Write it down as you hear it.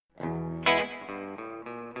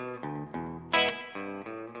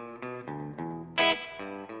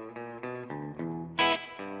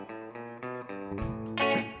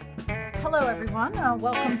Hello, everyone.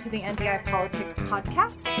 Welcome to the NDI Politics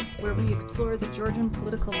Podcast, where we explore the Georgian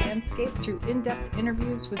political landscape through in-depth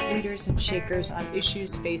interviews with leaders and shakers on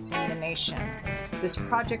issues facing the nation. This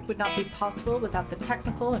project would not be possible without the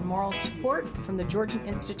technical and moral support from the Georgian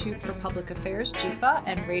Institute for Public Affairs, GIPA,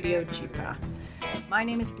 and Radio GIPA. My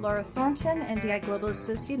name is Laura Thornton, NDI Global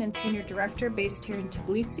Associate and Senior Director based here in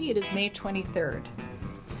Tbilisi. It is May 23rd.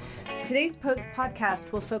 Today's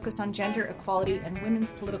podcast will focus on gender equality and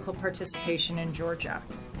women's political participation in Georgia.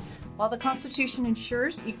 While the Constitution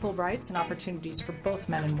ensures equal rights and opportunities for both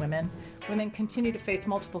men and women continue to face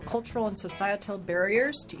multiple cultural and societal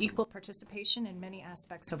barriers to equal participation in many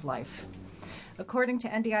aspects of life. According to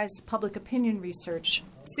NDI's public opinion research,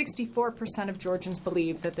 64% of Georgians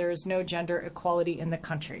believe that there is no gender equality in the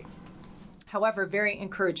country. However, very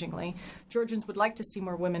encouragingly, Georgians would like to see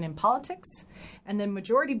more women in politics, and the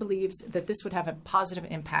majority believes that this would have a positive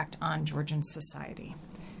impact on Georgian society.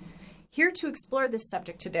 Here to explore this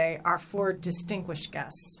subject today are four distinguished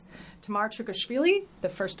guests. Tamar Trugashvili, the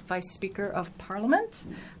first Vice Speaker of Parliament,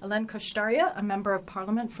 Alen Koshtaria, a Member of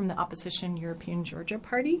Parliament from the opposition European Georgia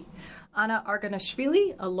Party, Anna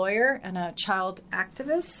Arganashvili, a lawyer and a child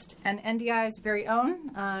activist, and NDI's very own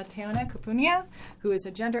Teona Kupunia, who is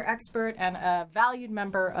a gender expert and a valued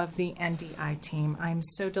member of the NDI team. I'm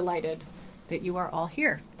so delighted that you are all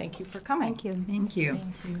here. Thank you for coming. Thank you. Thank you.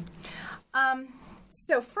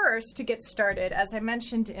 So first, to get started, as I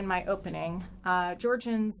mentioned in my opening,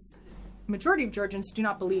 majority of Georgians do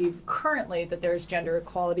not believe currently that there is gender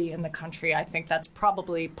equality in the country. I think that's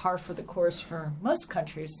probably par for the course for most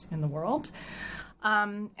countries in the world.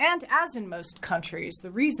 And as in most countries, the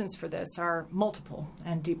reasons for this are multiple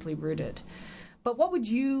and deeply rooted. But what would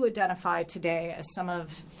you identify today as some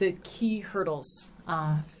of the key hurdles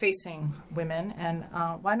facing women? And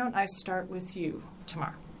why don't I start with you,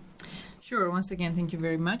 Tamar? Sure. Once again, thank you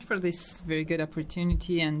very much for this very good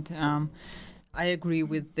opportunity. And I agree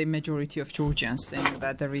with the majority of Georgians saying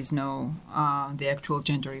that there is no the actual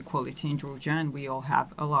gender equality in Georgia, and we all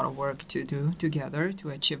have a lot of work to do together to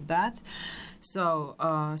achieve that. So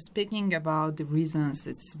speaking about the reasons,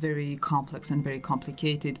 it's very complex and very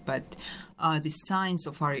complicated, but the signs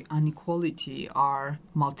of our inequality are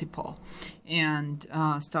multiple. And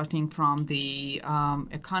starting from the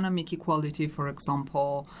economic equality, for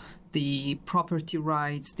example, the property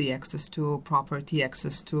rights, the access to property,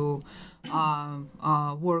 access to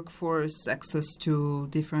workforce, access to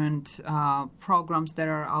different programs that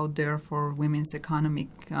are out there for women's economic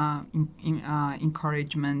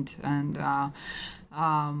encouragement. And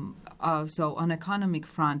so on economic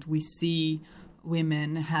front, we see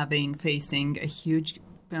women facing a huge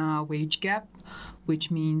wage gap, which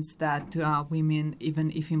means that women,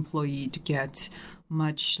 even if employed, get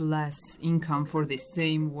much less income for the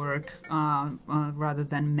same work rather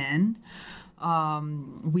than men.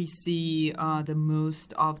 We see the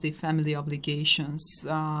most of the family obligations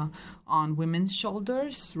on women's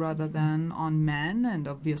shoulders rather than on men, and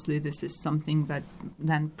obviously this is something that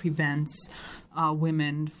then prevents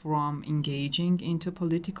women from engaging into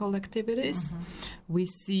political activities. We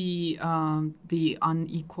see the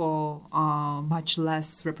unequal, much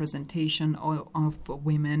less representation of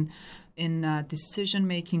women in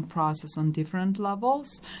decision-making process on different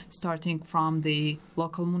levels, starting from the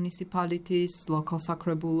local municipalities, local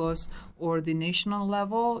sakrebulos, or the national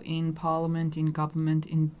level, in parliament, in government,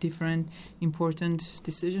 in different important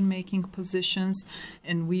decision-making positions.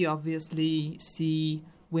 And we obviously see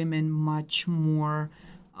women much more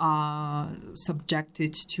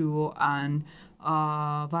subjected to an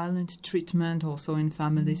violent treatment also in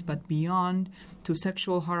families, but beyond, to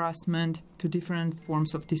sexual harassment, to different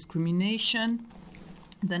forms of discrimination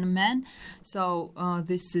than men. So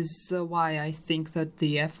this is why I think that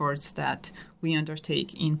the efforts that we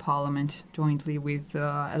undertake in Parliament jointly with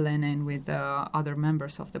Elena and with other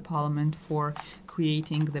members of the Parliament for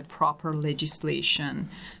creating the proper legislation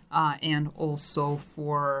and also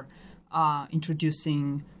for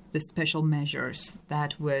introducing the special measures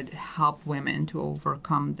that would help women to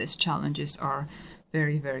overcome these challenges are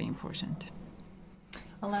very, very important.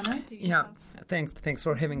 Elena, do you Yeah, have... thanks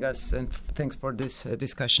for having us, and thanks for this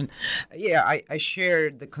discussion. Yeah, I share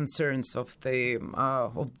the concerns of the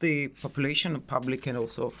population, public, and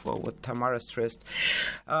also for what Tamara stressed.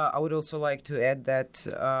 I would also like to add that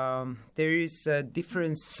there is a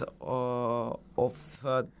difference of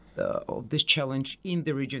this challenge in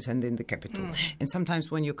the regions and in the capital. And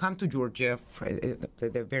sometimes when you come to Georgia,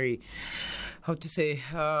 they're very,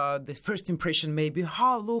 the first impression may be,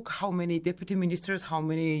 look how many deputy ministers, how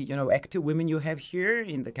many, active women you have here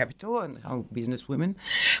in the capital, and how business women.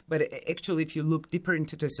 But actually, if you look deeper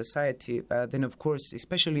into the society, then of course,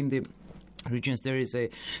 especially in the regions, there is a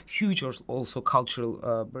huge also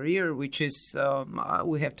cultural barrier, which is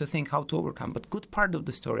we have to think how to overcome. But good part of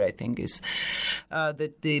the story, I think, is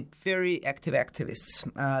that the very active activists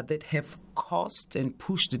that have caused and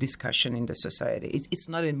pushed the discussion in the society, it's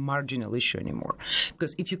not a marginal issue anymore.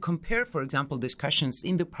 Because if you compare, for example, discussions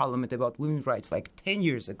in the parliament about women's rights like 10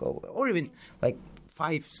 years ago, or even like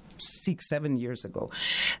 5, 6, 7 years ago,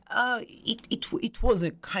 it was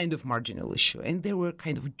a kind of marginal issue. And there were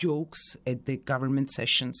kind of jokes at the government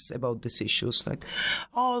sessions about these issues, like,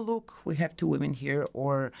 oh, look, we have 2 women here.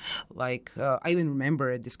 Or like, I even remember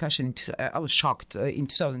a discussion, I was shocked, in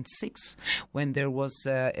 2006, when there was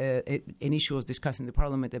an issue was discussed in the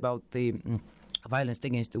parliament about the violence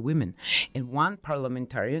against the women. And one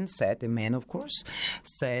parliamentarian said, a man of course,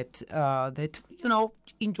 said that,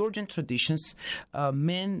 in Georgian traditions,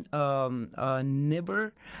 men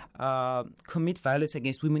never commit violence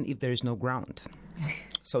against women if there is no ground.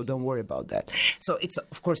 So don't worry about that. So it's,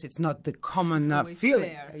 of course, it's not the common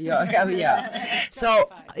feeling. Fair. Yeah. So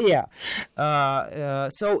yeah.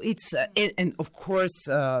 So it's and of course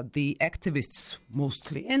the activists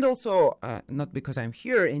mostly, and also not because I'm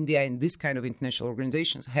here, India and this kind of international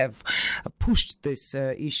organizations have pushed this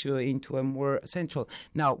issue into a more central.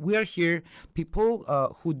 Now we are here,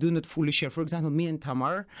 people who do not fully share. For example, me and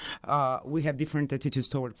Tamar, we have different attitudes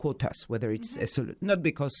toward quotas. Whether it's not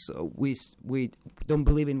because we don't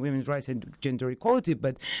believe in women's rights and gender equality,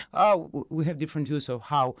 but we have different views of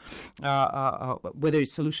how whether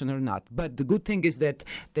it's a solution or not. But the good thing is that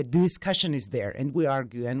the discussion is there, and we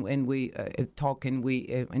argue, and we talk, and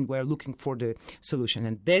we're looking for the solution,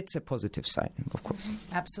 and that's a positive sign, of course.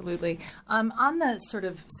 Absolutely. On the sort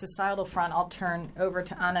of societal front, I'll turn over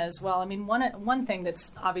to Anna as well. I mean, one thing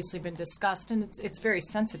that's obviously been discussed, and it's very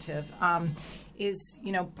sensitive, is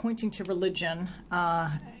pointing to religion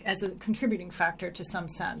as a contributing factor to some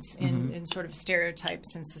sense in sort of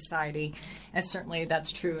stereotypes in society, as certainly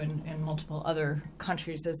that's true in multiple other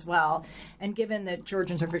countries as well. And given that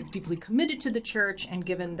Georgians are very deeply committed to the church, and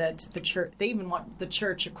given that the church, they even want the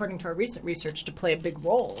church, according to our recent research, to play a big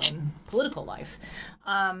role in political life.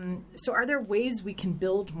 So are there ways we can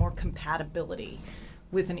build more compatibility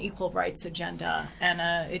with an equal rights agenda and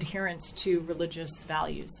adherence to religious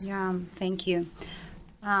values? Yeah, thank you.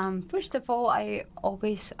 First of all, I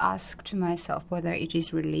always ask to myself whether it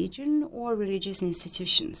is religion or religious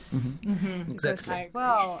institutions. Exactly.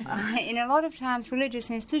 Well, in a lot of times,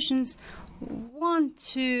 religious institutions want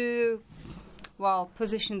to,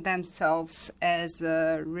 position themselves as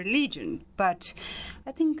a religion. But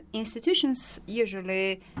I think institutions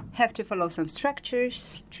usually have to follow some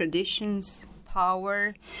structures, traditions,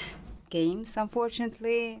 power, games,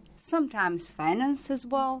 unfortunately, sometimes finance as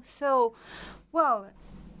well. So,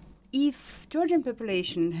 if Georgian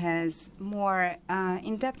population has more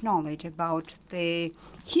in-depth knowledge about the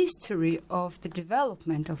history of the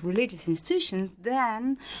development of religious institutions,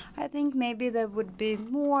 then I think maybe there would be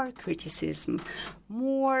more criticism,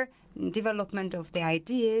 more development of the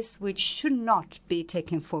ideas, which should not be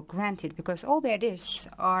taken for granted, because all the ideas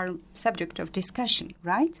are subject of discussion,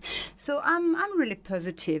 right? So I'm really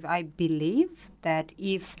positive. I believe that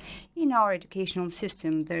if in our educational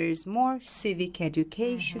system there is more civic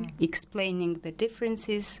education, explaining the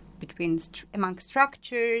differences between among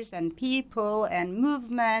structures and people and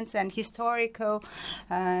movements and historical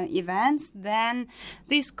events, then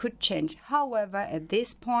this could change. However, at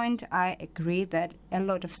this point, I agree that a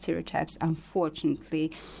lot of stereotypes,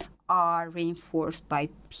 unfortunately, are reinforced by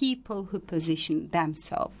people who position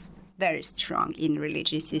themselves very strong in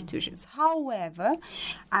religious institutions. However,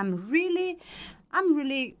 I'm really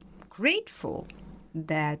grateful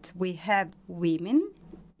that we have women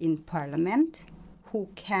in parliament who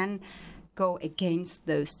can go against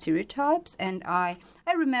those stereotypes. And I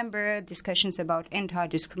remember discussions about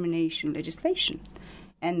anti-discrimination legislation.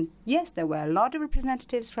 And yes, there were a lot of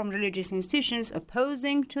representatives from religious institutions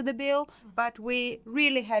opposing to the bill, but we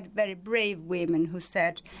really had very brave women who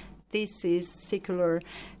said, this is secular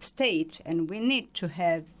state, and we need to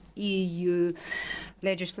have EU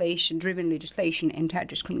legislation,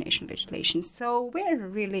 anti-discrimination legislation. So we're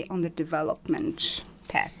really on the development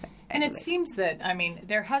path. And it seems that,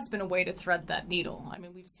 there has been a way to thread that needle.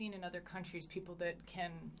 We've seen in other countries people that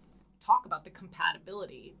can talk about the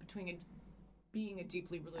compatibility between being a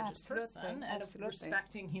deeply religious person and of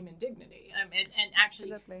respecting human dignity, and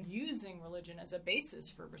actually using religion as a basis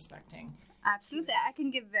for respecting. Absolutely. I can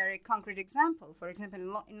give a very concrete example. For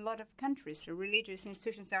example, in a lot of countries, religious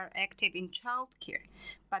institutions are active in childcare,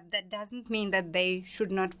 but that doesn't mean that they should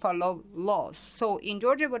not follow laws. So in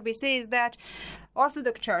Georgia, what we say is that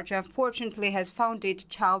Orthodox Church, unfortunately, has founded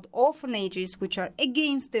child orphanages which are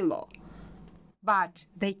against the law. but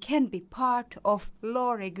they can be part of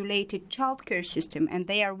law-regulated childcare system, and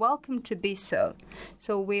they are welcome to be so.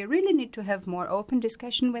 So we really need to have more open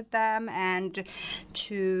discussion with them and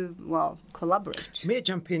to, collaborate. May I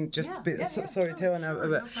jump in? Sorry,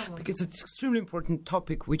 Teona, because it's an extremely important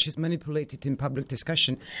topic which is manipulated in public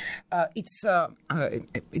discussion. It's a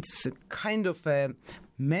kind of a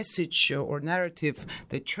message or narrative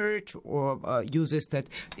the church uses that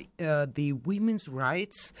the women's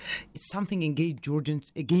rights is something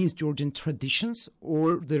against Georgian traditions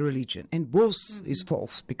or the religion, and both is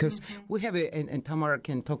false, because we have and Tamara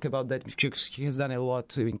can talk about that because she has done a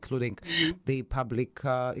lot, including the public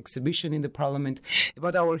exhibition in the parliament,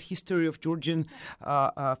 about our history of Georgian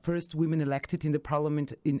first women elected in the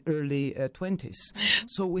parliament in early 20s.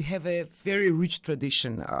 So we have a very rich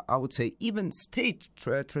tradition, I would say, even state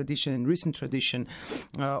tradition and recent tradition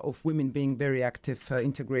of women being very active,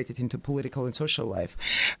 integrated into political and social life.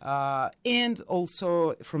 And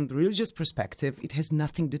also from the religious perspective, it has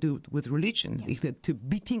nothing to do with religion. To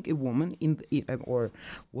beating a woman or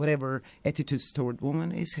whatever attitudes toward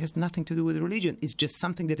women has nothing to do with religion. It's just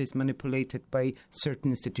something that is manipulated by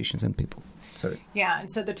certain institutions and people. Sorry. Yeah,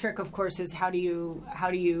 and so the trick, of course, is how do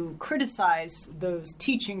you criticize those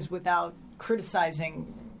teachings without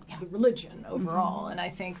criticizing the religion overall. And I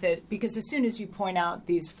think that because as soon as you point out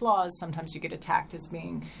these flaws, sometimes you get attacked as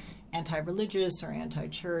being anti-religious or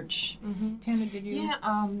anti-church. Tana, did you?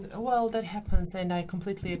 Yeah, well, that happens, and I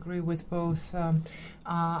completely agree with both Anna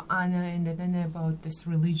and Elena about this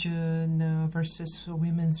religion versus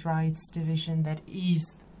women's rights division that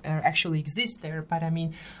is actually exists there. But I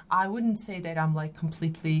mean, I wouldn't say that I'm like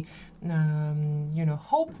completely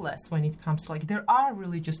hopeless when it comes to there are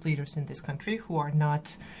religious leaders in this country who are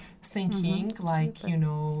not thinking the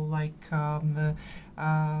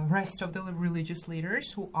rest of the religious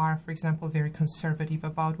leaders who are, for example, very conservative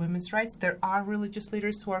about women's rights. There are religious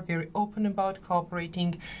leaders who are very open about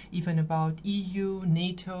cooperating, even about EU,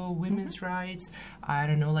 NATO, women's rights,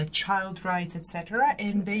 child rights, etc.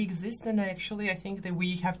 And they exist, and actually I think that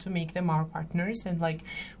we have to make them our partners, and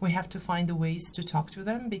we have to find the ways to talk to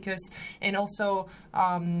them, because, and also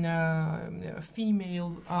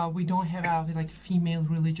female, we don't have female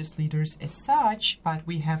religious leaders as such, but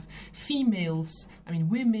we have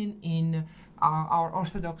women in our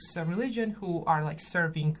Orthodox religion who are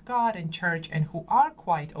serving God and church, and who are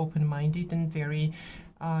quite open-minded and very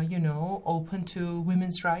open to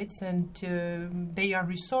women's rights, and they are a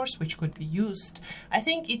resource which could be used. I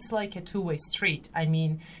think it's like a two-way street. I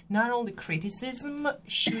mean, not only criticism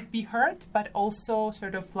should be heard, but also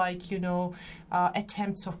sort of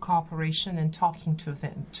attempts of cooperation and talking to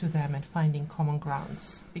them and finding common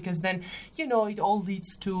grounds. Because then, it all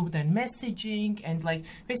leads to then messaging, and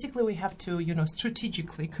basically we have to,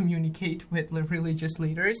 strategically communicate with the religious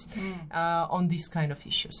leaders on these kind of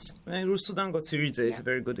issues. And Rusudan Gotsiridze is a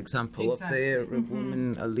very good example of the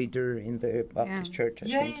woman leader in the Baptist Church, I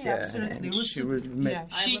think. Yeah, absolutely.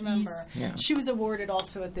 She was awarded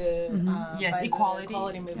also at the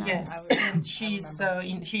equality movement. Yes, and she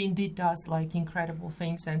indeed does incredible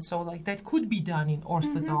things, and so that could be done in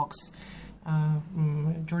Orthodox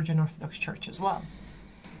Georgian Orthodox Church as well.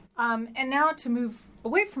 And now to move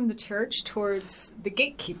away from the church towards the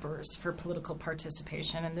gatekeepers for political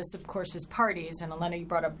participation. And this, of course, is parties. And Elena, you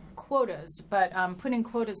brought up quotas. But putting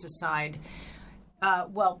quotas aside,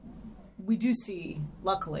 we do see,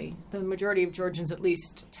 luckily, the majority of Georgians at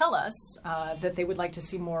least tell us that they would like to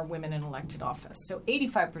see more women in elected office. So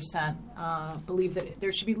 85% believe that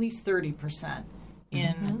there should be at least 30%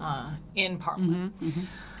 in parliament.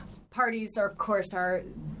 Parties, of course, are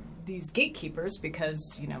these gatekeepers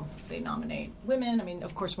because, they nominate women. I mean,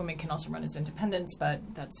 of course, women can also run as independents, but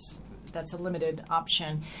that's a limited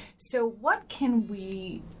option. So what can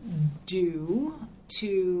we do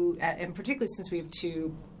to, and particularly since we have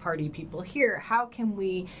two party people here, how can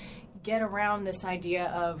we get around this idea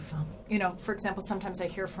of, for example, sometimes I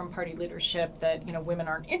hear from party leadership that, women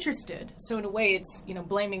aren't interested. So in a way, it's,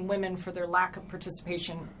 blaming women for their lack of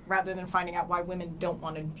participation rather than finding out why women don't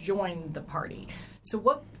want to join the party. So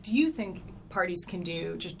what do you think parties can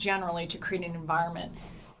do just generally to create an environment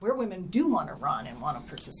where women do want to run and want to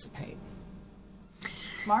participate?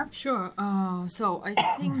 Tamar? Sure. So I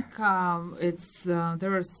think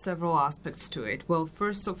there are several aspects to it. Well,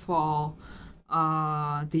 first of all,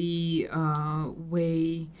 the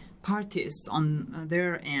way parties on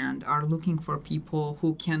their end are looking for people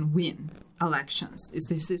who can win elections.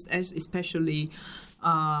 This is especially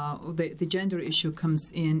the gender issue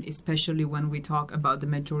comes in, especially when we talk about the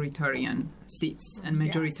majoritarian seats and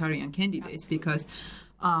majoritarian candidates, because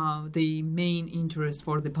the main interest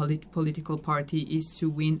for the political party is to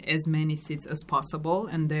win as many seats as possible,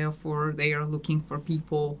 and therefore they are looking for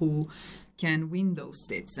people who can win those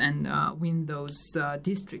seats and win those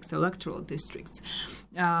electoral districts.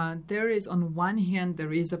 There is, on one hand,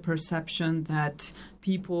 there is a perception that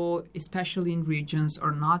people, especially in regions,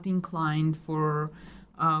 are not inclined for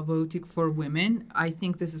voting for women. I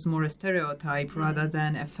think this is more a stereotype rather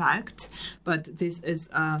than a fact, but this is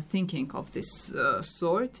thinking of this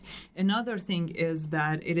sort. Another thing is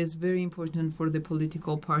that it is very important for the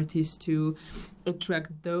political parties to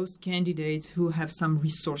attract those candidates who have some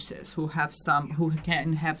resources, who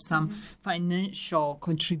can have some financial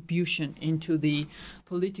contribution into the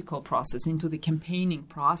political process, into the campaigning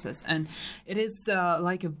process. And it is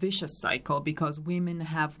like a vicious cycle, because women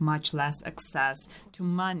have much less access to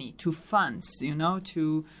money, to funds,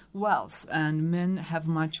 to wealth, and men have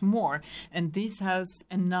much more. And this has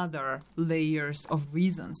another layers of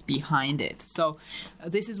reasons behind it. So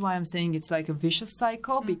this is why I'm saying it's like a vicious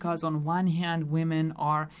cycle, because on one hand, women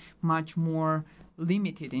are much more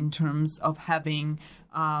limited in terms of having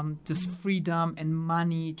just freedom and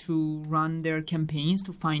money to run their campaigns,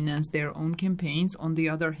 to finance their own campaigns. On the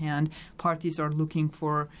other hand, parties are looking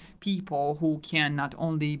for people who can not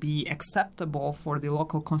only be acceptable for the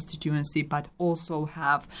local constituency, but also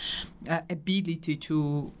have ability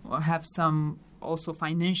to have some also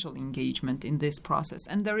financial engagement in this process.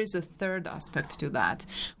 And there is a third aspect to that,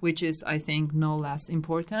 which is, I think, no less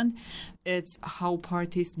important. It's how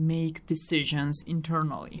parties make decisions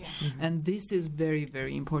internally. Yeah. Mm-hmm. And this is very,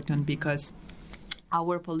 very important, because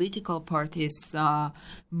our political parties,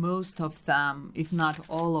 most of them, if not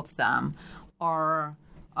all of them, are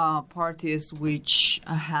parties which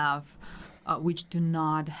do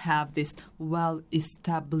not have this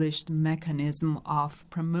well-established mechanism of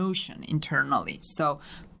promotion internally. So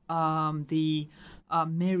the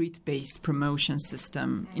merit-based promotion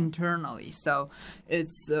system internally. So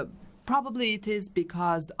it's probably it is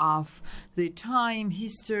because of the time,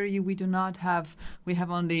 history. We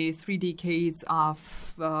have only 3 decades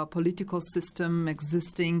of political system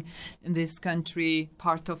existing in this country,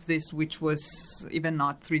 part of this which was even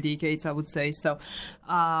not 3 decades, I would say. So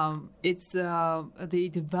it's the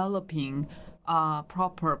developing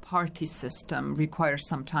proper party system requires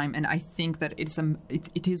some time, and I think that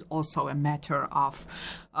it is also a matter of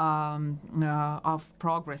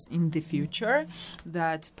progress in the future,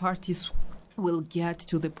 that parties will get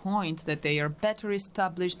to the point that they are better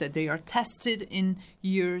established, that they are tested in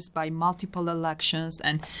years by multiple elections,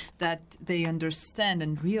 and that they understand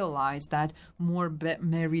and realize that more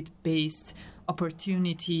merit-based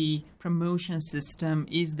opportunity promotion system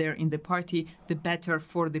is there in the party, the better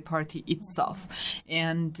for the party itself.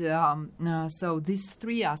 And so these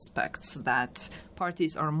 3 aspects, that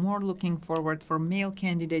parties are more looking forward for male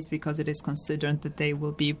candidates because it is considered that they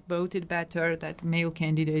will be voted better, that male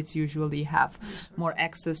candidates usually have more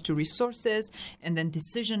access to resources, and then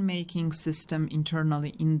decision-making system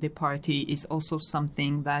internally in the party is also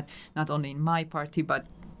something that not only in my party, but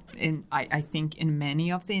I think in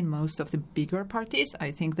most of the bigger parties,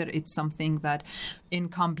 I think that it's something that in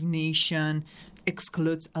combination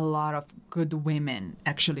excludes a lot of good women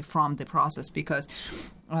actually from the process, because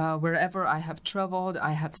wherever I have traveled,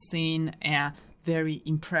 I have seen very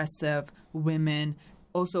impressive women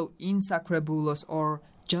also in Sacrebulos or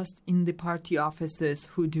just in the party offices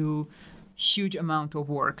who do huge amount of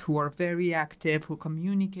work, who are very active, who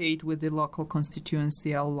communicate with the local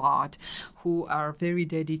constituency a lot, who are very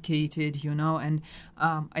dedicated, and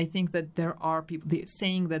I think that there are people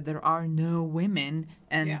saying that there are no women,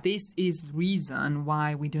 and this is the reason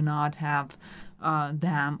why we do not have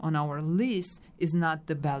them on our list is not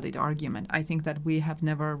the valid argument. I think that we have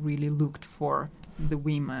never really looked for the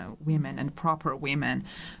women and proper women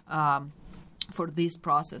for this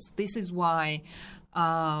process. This is why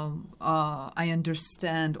I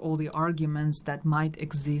understand all the arguments that might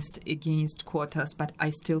exist against quotas, but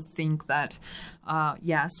I still think that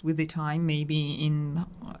yes, with the time, maybe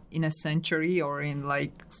in a century or in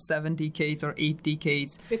like 7 decades or 8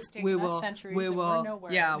 decades, we will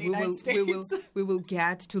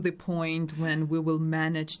get to the point when we will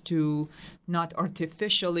manage to not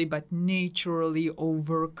artificially but naturally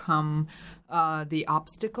overcome the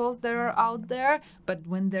obstacles that are out there. But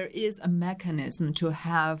when there is a mechanism to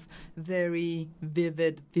have very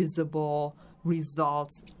vivid, visible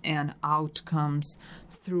results and outcomes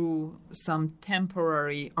through some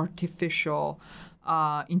temporary artificial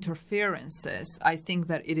interferences, I think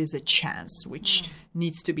that it is a chance which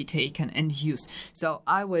needs to be taken and used. So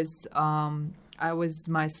I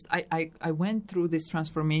I went through this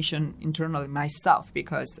transformation internally myself,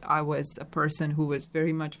 because I was a person who was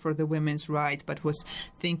very much for the women's rights, but was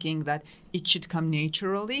thinking that it should come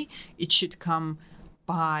naturally. It should come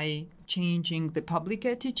by changing the public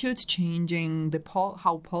attitudes, changing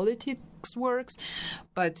how politics works.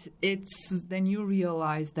 But then you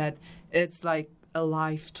realize that it's like a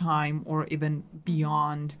lifetime or even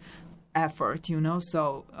beyond effort,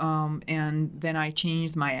 so and then I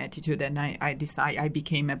changed my attitude, and I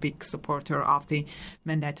became a big supporter of the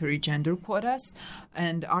mandatory gender quotas.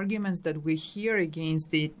 And arguments that we hear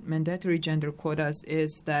against the mandatory gender quotas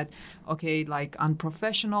is that, okay, like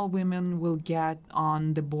unprofessional women will get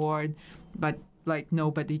on the board, but like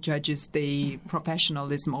nobody judges the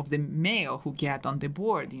professionalism of the male who get on the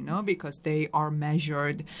board, because they are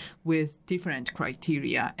measured with different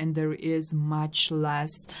criteria, and there is much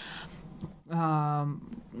less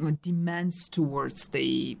demands towards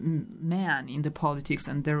the man in the politics,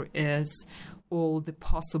 and there is all the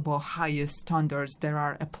possible highest standards that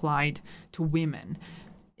are applied to women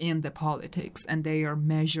in the politics, and they are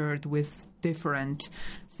measured with different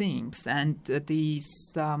things, and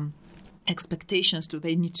these expectations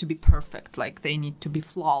they need to be perfect, like they need to be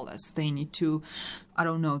flawless, they need to,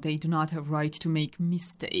 they do not have right to make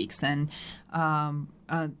mistakes, and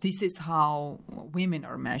this is how women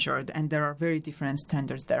are measured, and there are very different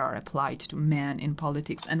standards that are applied to men in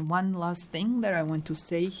politics. And one last thing that I want to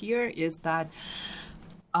say here is that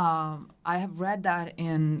I have read that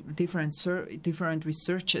in different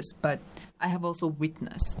researches, but I have also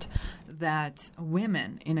witnessed that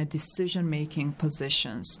women in a decision-making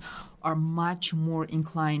positions are much more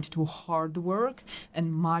inclined to hard work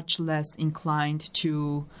and much less inclined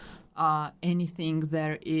to anything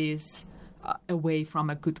that is away from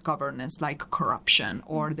a good governance, like corruption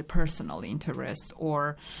or the personal interests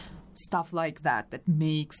or stuff like that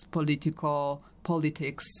makes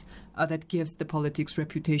politics that gives the politics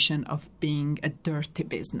reputation of being a dirty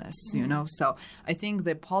business, So I think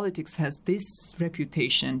the politics has this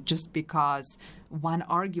reputation just because one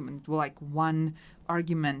argument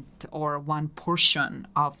or one portion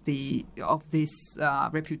of this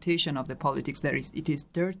reputation of the politics it is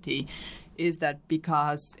dirty, is that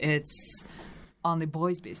because it's on the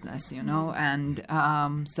boys' business, and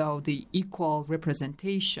so the equal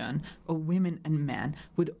representation of women and men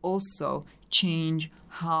would also change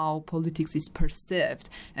how politics is perceived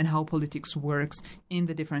and how politics works in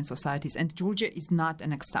the different societies. And Georgia is not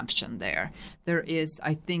an exception there.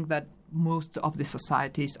 I think that most of the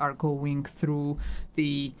societies are going through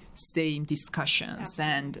the same discussions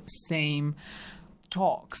and same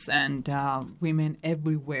talks, and women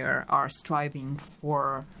everywhere are striving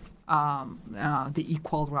for the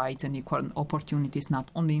equal rights and equal opportunities,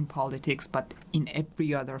 not only in politics, but in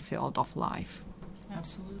every other field of life.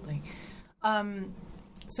 Absolutely.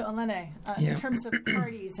 So, Elena, in terms of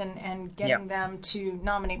parties and getting them to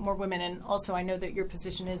nominate more women, and also I know that your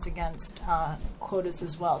position is against quotas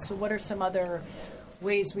as well. So what are some other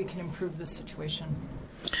ways we can improve this situation?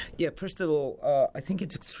 Yeah, first of all, I think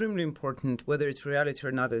it's extremely important, whether it's reality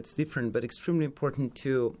or not, it's different, but extremely important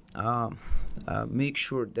to make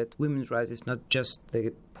sure that women's rights is not just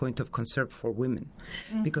the point of concern for women,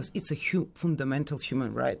 because it's a fundamental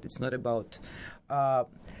human right. It's not about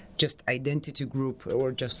just identity group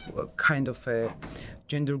or just kind of a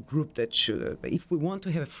gender group that should. If we want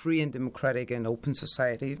to have a free and democratic and open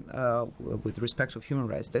society with respect of human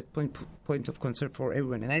rights, that's point of concern for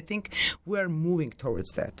everyone. And I think we are moving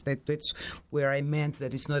towards that. That's where I meant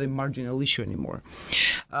that it's not a marginal issue anymore.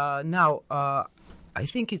 Now, I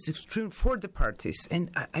think it's extreme for the parties,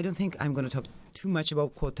 and I don't think I'm going to talk too much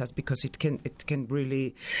about quotas because it can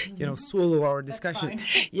really swallow our discussion.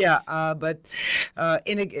 But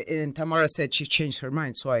Tamara said she changed her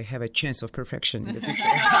mind, so I have a chance of perfection in the future.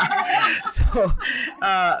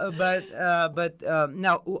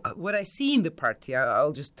 Now what I see in the party,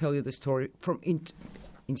 I'll just tell you the story from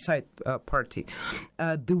inside party.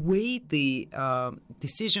 The way the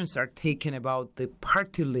decisions are taken about the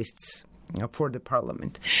party lists for the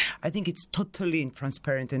parliament, I think it's totally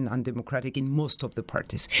intransparent and undemocratic in most of the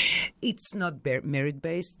parties. It's not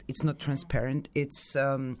merit-based. It's not transparent. It's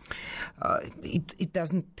it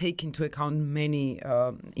doesn't take into account many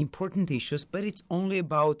important issues, but it's only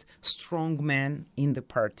about strong men in the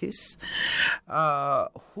parties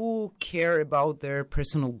who care about their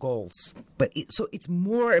personal goals. So it's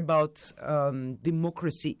more about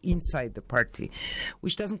democracy inside the party,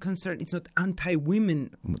 which doesn't concern. It's not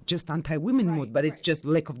anti-women, just anti-women mood, but it's just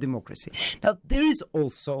lack of democracy. Now, there is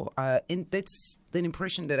also, and that's the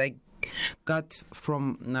impression that I got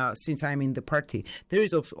from since I'm in the party. There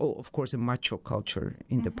is, of course, a macho culture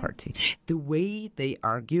in the party. The way they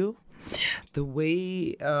argue, the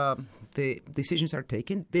way the decisions are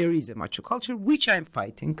taken, there is a macho culture, which I'm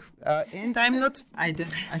fighting, and I'm not the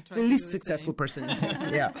least successful person.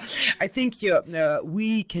 Yeah, I think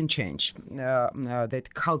we can change that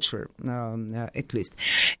culture at least.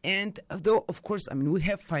 And though, of course, I mean, we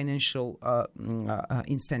have financial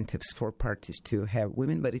incentives for parties to have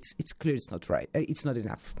women, but it's clear it's not right. It's not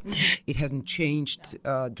enough. It hasn't changed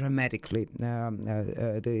dramatically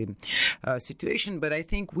the situation, but I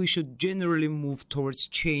think we should generally move towards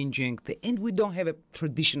changing and we don't have a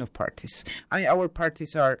tradition of parties. I mean, our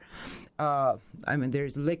parties are,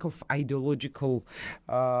 there's lack of ideological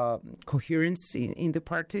coherence in the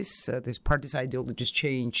parties. These parties' ideologies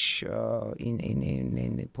change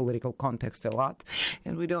in the political context a lot,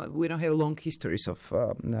 and we don't have long histories of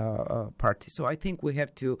parties. So I think we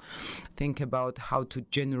have to think about how to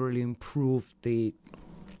generally improve the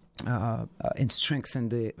and strengthen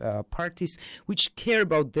the parties which care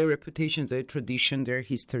about their reputation, their tradition, their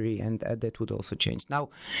history, and that would also change. Now,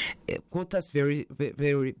 quotas very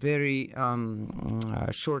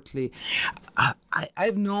shortly.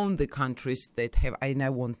 I've known the countries that have, and I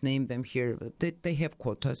won't name them here, that they have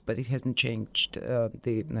quotas, but it hasn't changed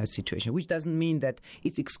the situation, which doesn't mean that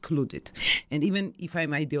it's excluded. And even if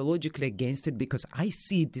I'm ideologically against it because I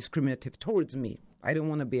see it discriminative towards me, I don't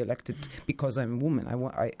want to be elected because I'm a woman. I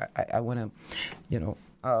want to,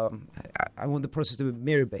 I want the process to be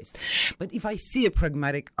merit-based. But if I see a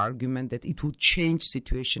pragmatic argument that it will change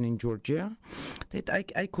situation in Georgia, that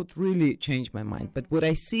I could really change my mind. But what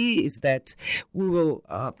I see is that we will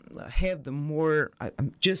have the more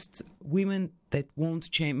just women that won't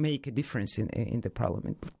make a difference in the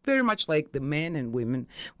parliament. Very much like the men and women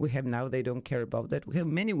we have now, they don't care about that. We have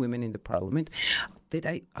many women in the parliament that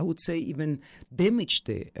I would say even damage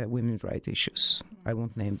the women's rights issues. I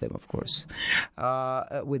won't name them, of course,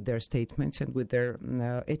 with their statements and with their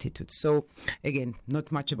attitudes. So, again, not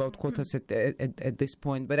much about quotas at this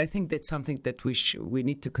point, but I think that's something that we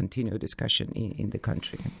need to continue discussion in the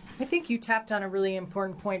country. I think you tapped on a really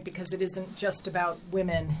important point because it isn't just about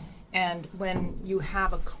women. And when you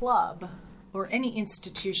have a club or any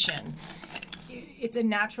institution, it's a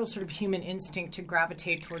natural sort of human instinct to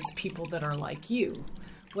gravitate towards people that are like you.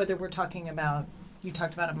 Whether we're talking about, you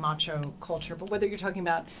talked about a macho culture, but whether you're talking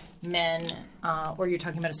about men or you're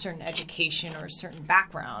talking about a certain education or a certain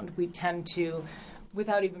background, we tend to,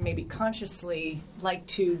 without even maybe consciously, like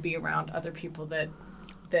to be around other people that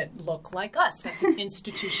look like us. That's an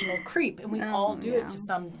institutional creep, and we all do it to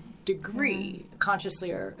some degree,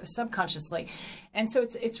 consciously or subconsciously. And so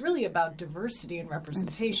it's really about diversity and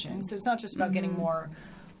representation. So it's not just about getting more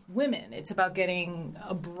women. It's about getting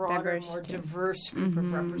a broader, more diverse group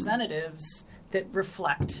of representatives that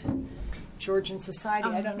reflect Georgian society.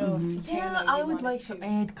 I don't know if Tana, I would like to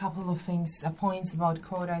add a couple of things, points about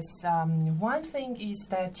quotas. One thing is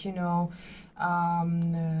that,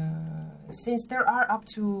 since there are up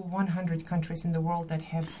to 100 countries in the world that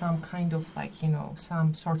have some kind of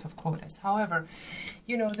some sort of quotas. However,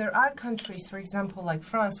 there are countries, for example, like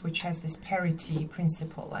France, which has this parity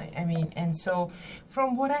principle. And so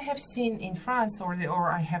from what I have seen in France, or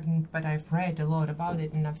I haven't, but I've read a lot about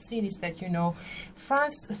it and I've seen is that,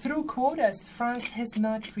 France, through quotas, France has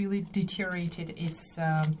not really deteriorated its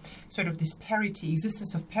sort of this parity,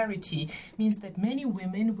 existence of parity means that many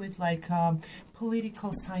women with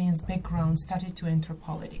political science background started to enter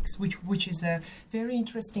politics, which is a very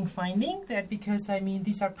interesting finding. That because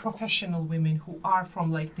these are professional women who are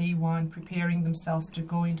from day one preparing themselves to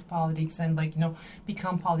go into politics and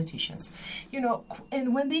become politicians,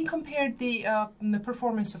 and when they compared the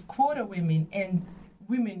performance of quota women and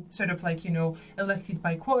women sort of elected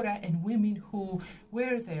by quota and women who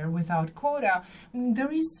were there without quota,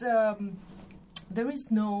 there is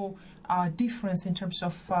no difference in terms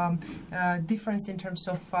of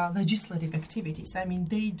legislative activities.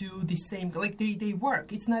 They do the same, they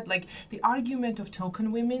work. It's not like the argument of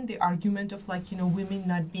token women, the argument of women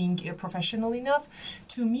not being professional enough,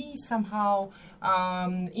 to me somehow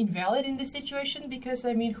invalid in this situation, because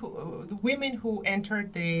the women who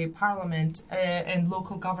entered the parliament and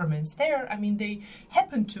local governments there, they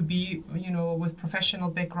happen to be with professional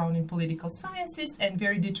background in political sciences and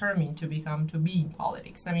very determined to be in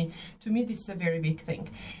politics. To me, this is a very big thing.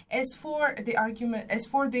 As for the argument,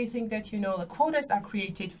 they think that the quotas are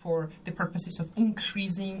created for the purposes of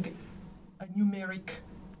increasing a numeric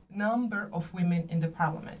number of women in the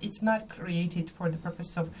parliament. It's not created for the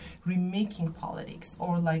purpose of remaking politics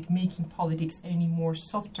or like making politics any more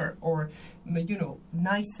softer or, you know,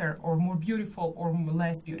 nicer or more beautiful or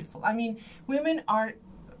less beautiful. I mean, women are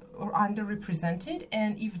underrepresented,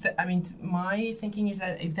 and my thinking is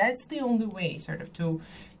that if that's the only way sort of to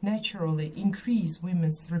naturally increase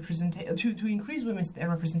women's representation, to increase women's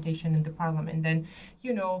representation in the parliament, then,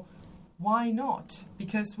 you know, why not?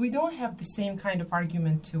 Because we don't have the same kind of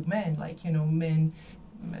argument to men, like, you know, men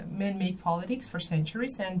make politics for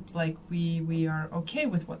centuries, and like we are okay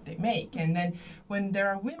with what they make. And then when there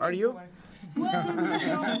are women, are you?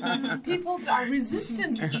 People are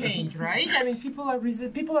resistant to change, right? I mean, people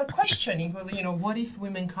are questioning, well, you know, what if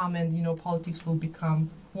women come and, you know, politics will become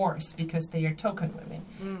worse because they are token women.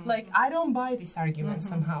 Like, I don't buy this argument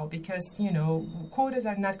somehow, because, you know, quotas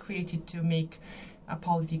are not created to make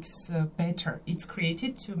politics better. It's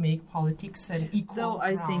created to make politics an equal Though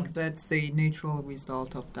I ground. think that's the natural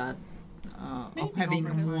result of that, of Maybe having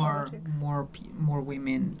over time. more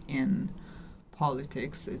women in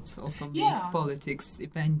politics. It also makes Yeah. politics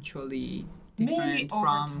eventually different Maybe over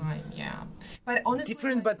from time, yeah. But honestly,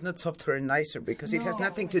 Different, but not softer and nicer, because it has No,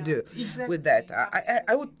 nothing to do exactly, with that.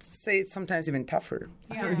 I would say it's sometimes even tougher.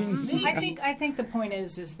 Yeah. I think the point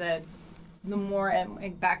is that the more,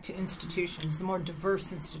 and back to institutions, the more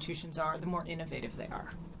diverse institutions are, the more innovative they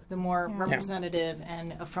are. The more representative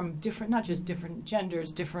and from different, not just different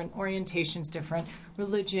genders, different orientations, different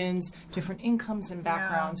religions, different incomes and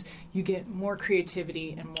backgrounds, you get more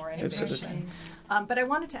creativity and more innovation. But I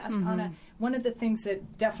wanted to ask Anna, one of the things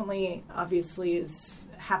that definitely, obviously, has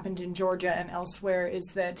happened in Georgia and elsewhere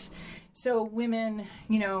is that, so women,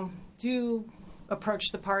 you know, do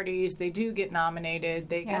approach the parties, they do get nominated,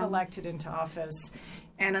 they get elected into office.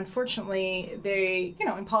 And unfortunately, they, you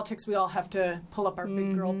know, in politics, we all have to pull up our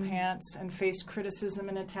big girl pants and face criticism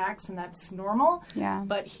and attacks, and that's normal. Yeah.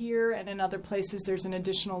 But here and in other places, there's an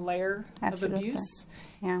additional layer Absolutely. of abuse.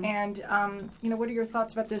 Yeah. And, you know, what are your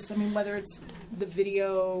thoughts about this? I mean, whether it's the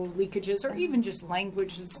video leakages or even just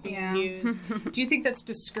language that's being used, do you think that's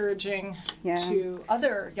discouraging to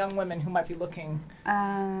other young women who might be looking?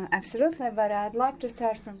 Absolutely, but I'd like to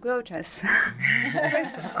start from quotas.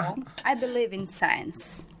 First of all, I believe in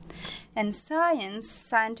science. And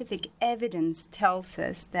scientific evidence tells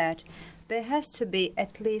us that there has to be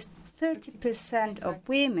at least 30% of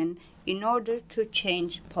women in order to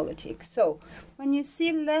change politics. So when you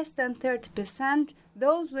see less than 30%,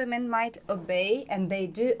 those women might obey, and they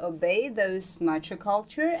do obey those macho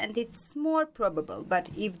culture, and it's more probable. But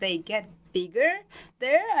if they get bigger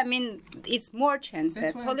there, I mean, it's more chance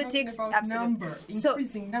That's that why politics I'm talking about number,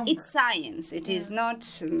 increasing number. It's science. It is not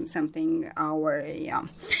something our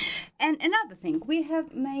And another thing, we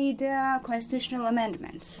have made constitutional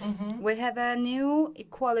amendments. We have a new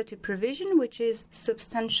equality provision, which is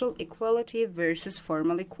substantial equality versus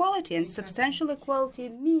formal equality, and substantial equality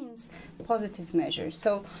means positive measures.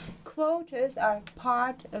 So quotas are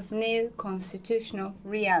part of new constitutional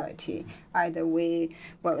reality. Either we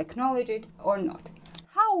will acknowledge it or not.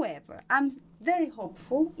 However, I'm very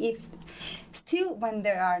hopeful if still when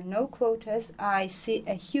there are no quotas, I see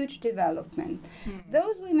a huge development.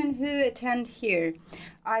 Those women who attend here,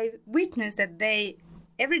 I witness that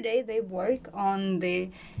every day they work on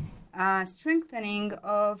the strengthening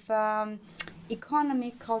of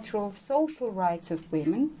economic, cultural, social rights of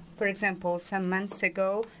women. For example, some months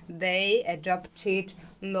ago, they adopted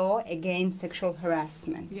law against sexual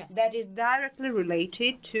harassment. Yes. That is directly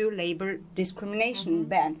related to labor discrimination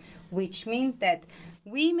ban, which means that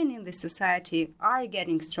women in the society are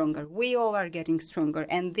getting stronger. We all are getting stronger,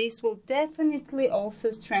 and this will definitely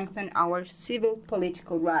also strengthen our civil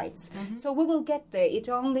political rights. So we will get there. It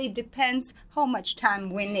only depends how much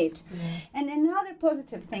time we need. And another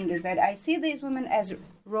positive thing is that I see these women as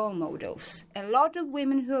role models. A lot of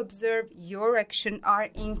women who observe your action are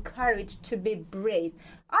encouraged to be brave.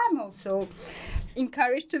 I'm also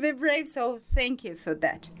encouraged to be brave, so thank you for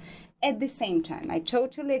that. At the same time, I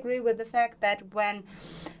totally agree with the fact that when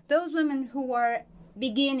those women who are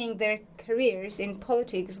beginning their careers in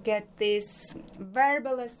politics get these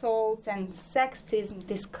verbal assaults and sexism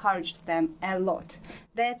discourages them a lot.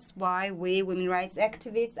 That's why we women rights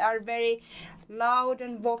activists are very loud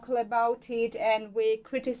and vocal about it, and we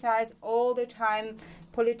criticize all the time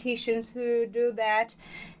politicians who do that.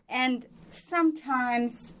 And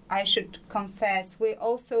sometimes, I should confess, we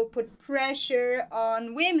also put pressure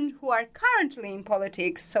on women who are currently in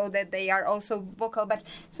politics so that they are also vocal. But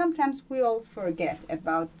sometimes we all forget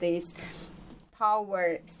about these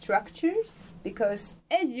power structures because,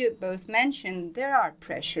 as you both mentioned, there are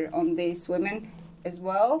pressure on these women as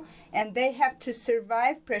well, and they have to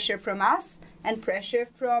survive pressure from us and pressure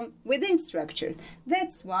from within structure.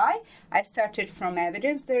 That's why I started from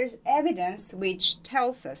evidence. There's evidence which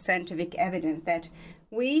tells us, scientific evidence, that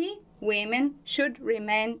we women should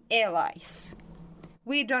remain allies.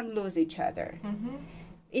 We don't lose each other. Mm-hmm.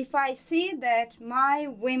 If I see that my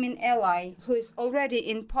women ally who is already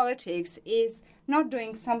in politics is not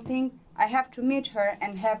doing something, I have to meet her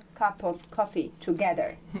and have a cup of coffee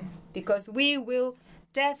together because we will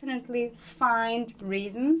definitely find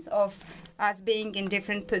reasons of us being in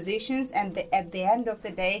different positions, and at the end of the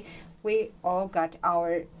day, we all got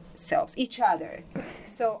ourselves, each other.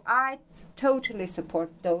 So I totally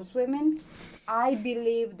support those women. I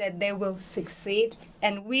believe that they will succeed,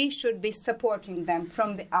 and we should be supporting them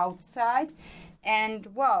from the outside. And,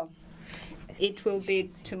 well, it will be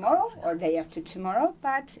tomorrow or day after tomorrow,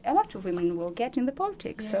 but a lot of women will get in the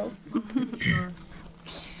politics. Yeah. So, sure.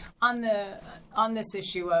 On this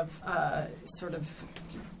issue of sort of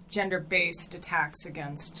gender-based attacks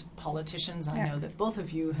against politicians, I know that both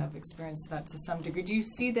of you have experienced that to some degree. Do you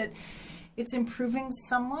see that it's improving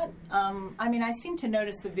somewhat? I mean, I seem to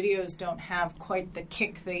notice the videos don't have quite the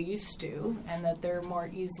kick they used to, and that they're more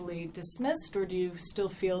easily dismissed, or do you still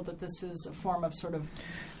feel that this is a form of sort of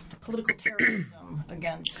political terrorism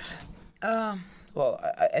against? Well,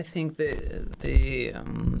 I think there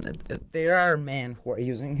are men who are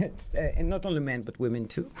using it, and not only men, but women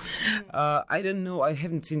too. I don't know. I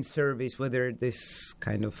haven't seen surveys whether this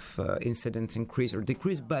kind of incidents increase or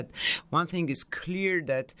decrease, but one thing is clear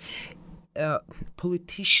that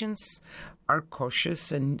politicians are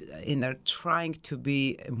cautious and are trying to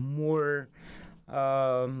be more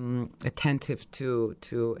attentive to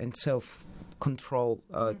and self-control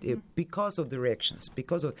because of the reactions.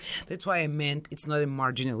 That's why I meant it's not a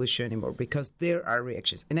marginal issue anymore, because there are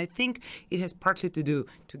reactions. And I think it has partly to do,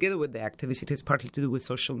 together with the activists, it has partly to do with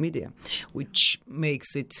social media, which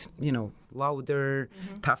makes it, louder,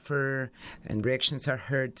 tougher, and reactions are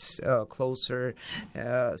heard closer.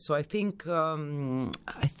 So I think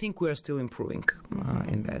we're still improving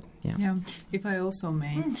in that. Yeah. If I also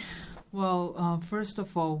may. Well, first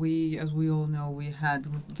of all, as we all know, we had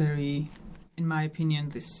very, in my opinion,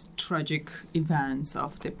 this tragic events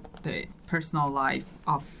of the personal life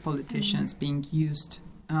of politicians being used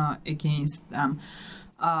against them.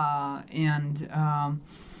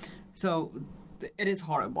 So it is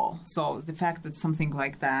horrible. So the fact that something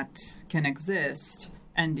like that can exist,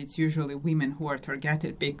 and it's usually women who are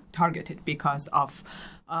targeted because of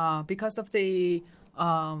the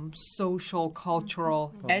social,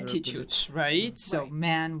 cultural attitudes, right? So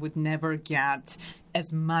man would never get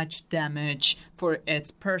as much damage for its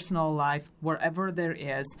personal life, wherever there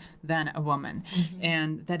is, than a woman.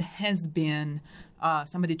 And that has been,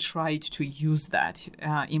 somebody tried to use that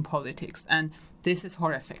in politics. And this is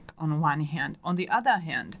horrific on one hand. On the other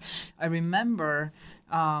hand, I remember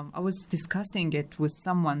I was discussing it with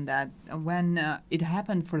someone that when it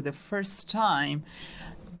happened for the first time,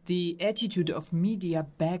 the attitude of media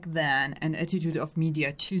back then and attitude of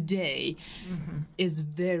media today is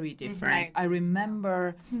very different. Right. I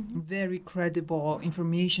remember very credible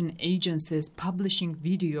information agencies publishing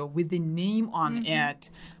video with the name on it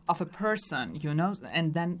of a person,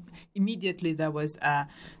 and then immediately there was a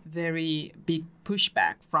very big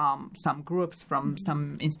pushback from some groups, from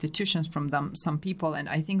some institutions, from some people, and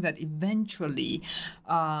I think that eventually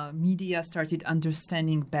media started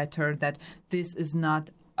understanding better that this is not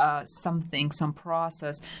some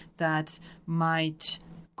process that might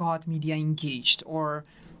got media engaged, or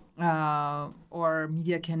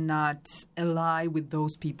media cannot ally with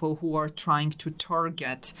those people who are trying to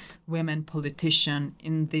target women politicians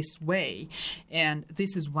in this way. And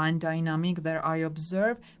this is one dynamic that I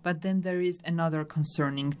observe, but then there is another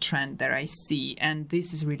concerning trend that I see, and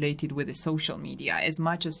this is related with the social media. As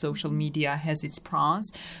much as social media has its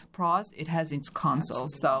pros, it has its cons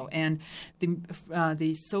also. And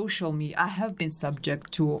the social media, I have been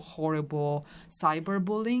subject to horrible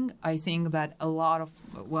cyberbullying. I think that a lot of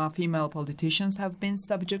female politicians have been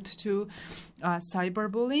subject to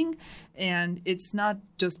cyberbullying, and it's not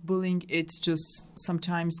just bullying, it's just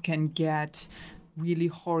sometimes can get really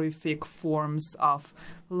horrific forms of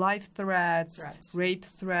life threats, rape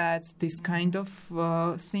threats, this kind of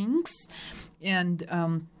things. And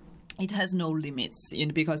it has no limits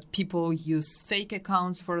because people use fake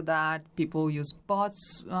accounts for that. People use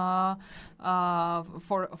bots for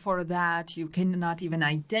that. You cannot even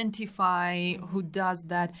identify who does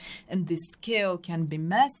that, and the scale can be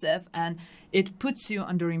massive. And it puts you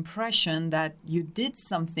under impression that you did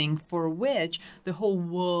something for which the whole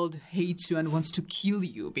world hates you and wants to kill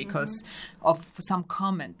you because of some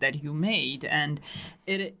comment that you made. And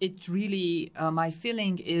it really, my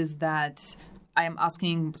feeling is that I am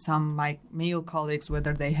asking some of my male colleagues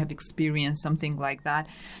whether they have experienced something like that.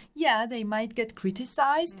 Yeah, they might get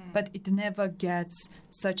criticized, but it never gets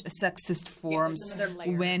such a sexist forms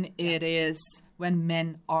when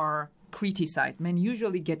men are criticized. Men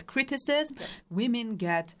usually get criticism. Yeah. Women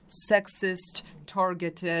get sexist,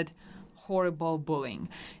 targeted, horrible bullying.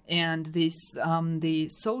 And this, the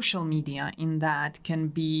social media in that can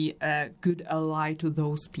be a good ally to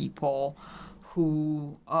those people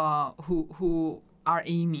who are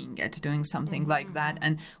aiming at doing something like that.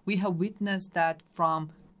 And we have witnessed that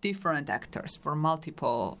from different actors, for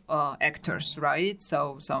multiple actors, right?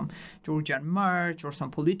 So some Georgian Merge or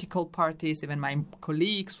some political parties, even my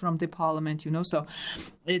colleagues from the parliament, So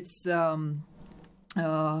it's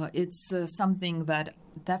something that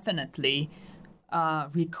definitely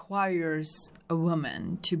requires a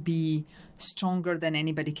woman to be stronger than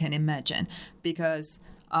anybody can imagine, because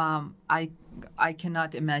I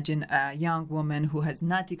cannot imagine a young woman who has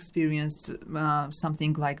not experienced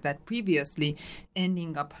something like that previously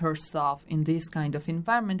ending up herself in this kind of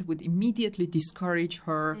environment would immediately discourage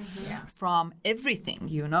her from everything,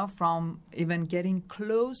 from even getting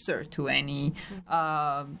closer to any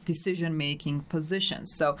decision-making position.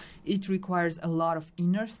 So it requires a lot of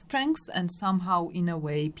inner strength, and somehow, in a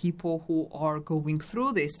way, people who are going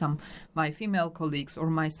through this, my female colleagues or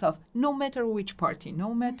myself, no matter which party,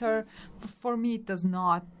 no matter, for me, it does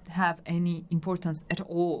not have any importance at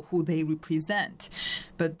all who they represent.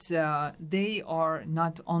 But they are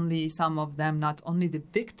not only, some of them, not only the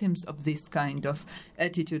victims of this kind of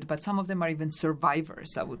attitude, but some of them are even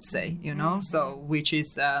survivors, I would say, so which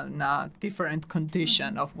is a different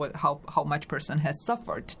condition of how much person has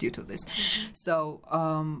suffered due to this. So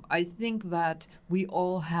I think that we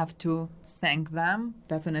all have to thank them,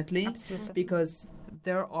 definitely. Absolutely. Because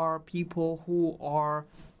there are people who are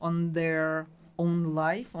on their own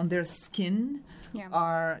life, on their skin,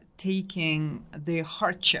 are taking the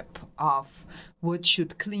hardship of what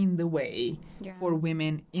should clean the way for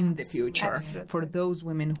women in the future, for those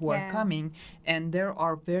women who are coming. And there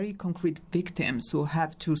are very concrete victims who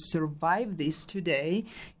have to survive this today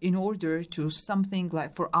in order to something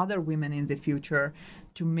like for other women in the future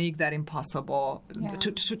to make that impossible,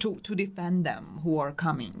 to defend them who are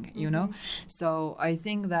coming, So I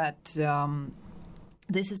think that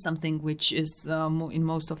this is something which is, in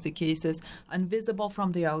most of the cases, invisible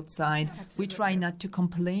from the outside. Absolutely. We try not to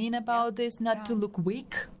complain about this, not to look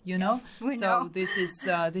weak, So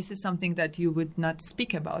this is something that you would not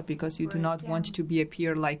speak about because you do not want to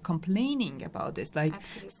appear like complaining about this, like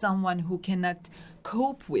someone who cannot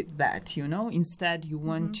cope with that, Instead, you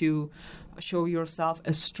want to show yourself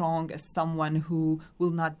as strong as someone who will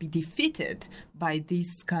not be defeated by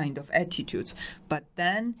these kind of attitudes. But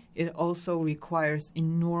then it also requires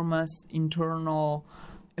enormous internal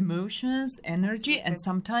emotions, energy, and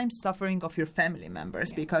sometimes suffering of your family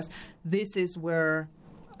members, because this is where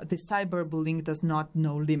the cyberbullying does not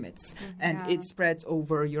know limits. And it spreads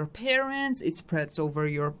over your parents, it spreads over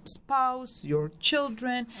your spouse, your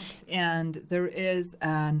children, and there is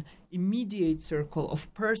an immediate circle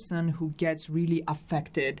of person who gets really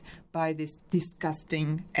affected by these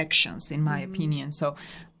disgusting actions, in my opinion. So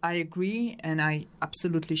I agree, and I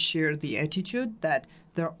absolutely share the attitude that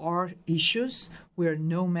there are issues where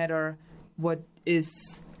no matter what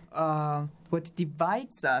is what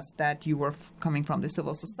divides us, that you were coming from the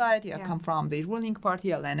civil society, I come from the ruling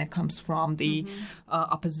party, Elena comes from the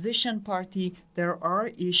opposition party. There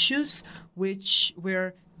are issues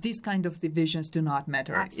where these kind of divisions do not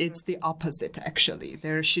matter. Absolutely. It's the opposite, actually.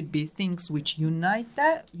 There should be things which unite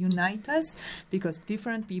us, because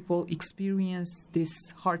different people experience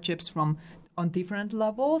these hardships on different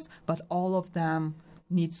levels, but all of them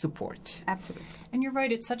need support. Absolutely. And you're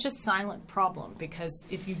right, it's such a silent problem, because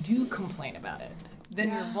if you do complain about it,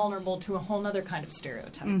 then you're vulnerable to a whole other kind of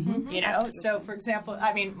stereotype. So for example,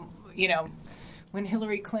 when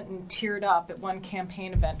Hillary Clinton teared up at one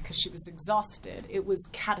campaign event because she was exhausted, it was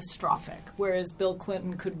catastrophic, whereas Bill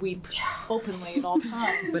Clinton could weep openly at all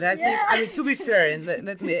times. But I think, to be fair, and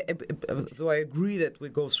let me, though I agree that we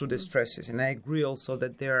go through the stresses, and I agree also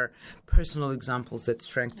that there are personal examples that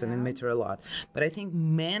strengthen and matter a lot, but I think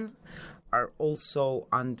men are also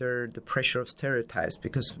under the pressure of stereotypes,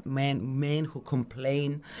 because men who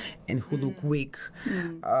complain and who look weak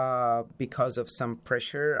because of some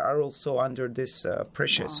pressure are also under this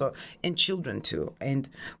pressure. So, and children too. And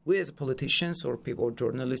we as politicians or people, or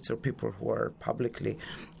journalists or people who are publicly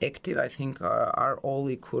active, I think are all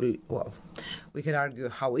equal. Well, we can argue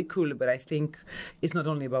how equal, but I think it's not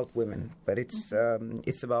only about women, but it's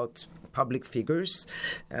about public figures,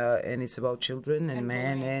 and it's about children and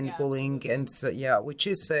men bullying, and bullying, and which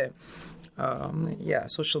is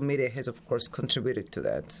social media has of course contributed to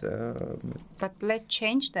that. But let's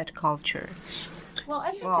change that culture. Well,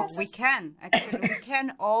 we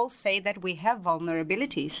can all say that we have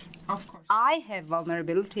vulnerabilities. Of course. I have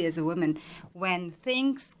vulnerability as a woman when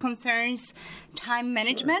things concerns time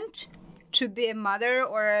management. Sure. To be a mother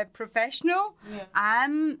or a professional,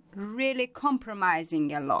 I'm really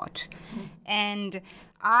compromising a lot. And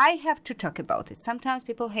I have to talk about it. Sometimes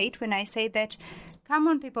people hate when I say that, come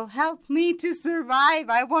on, people, help me to survive.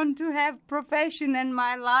 I want to have profession and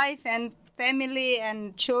my life and family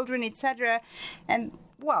and children, etc. And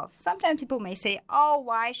well, sometimes people may say, oh,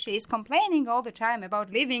 why she's complaining all the time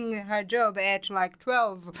about leaving her job at like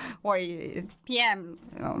 12 or p.m.,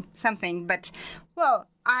 something. But, well,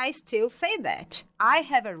 I still say that. I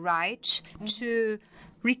have a right to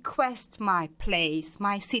request my place,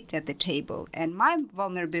 my seat at the table, and my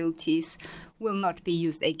vulnerabilities will not be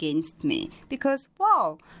used against me because,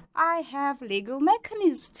 wow, I have legal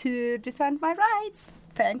mechanisms to defend my rights.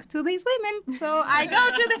 Thanks to these women. So I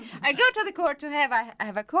go to the court to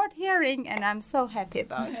have a court hearing, and I'm so happy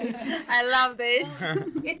about it. I love this.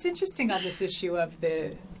 It's interesting on this issue of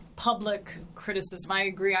the public criticism. I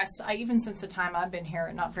agree. I even since the time I've been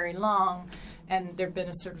here, not very long, and there've been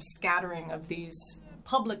a sort of scattering of these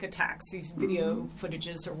public attacks, these video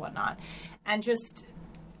footages or whatnot, and just,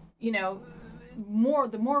 the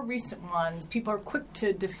more recent ones, people are quick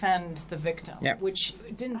to defend the victim, which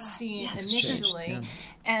didn't see initially.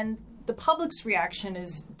 And the public's reaction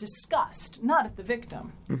is disgust, not at the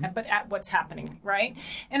victim, but at what's happening, right?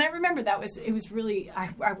 And I remember it was really,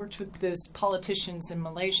 I worked with this politicians in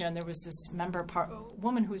Malaysia, and there was this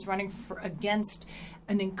woman who was running against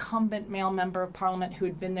an incumbent male member of parliament who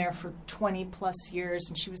had been there for 20 plus years,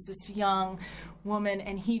 and she was this young woman,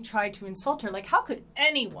 and he tried to insult her. Like, how could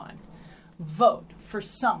anyone vote for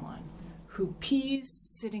someone who pees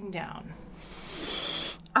sitting down?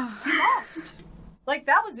 He lost. Like,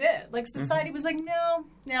 that was it. Like, society was like, no,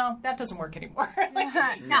 that doesn't work anymore.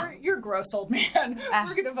 Like, you're a gross old man.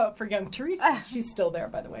 We're going to vote for young Teresa. She's still there,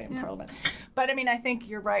 by the way, in Parliament. But, I mean, I think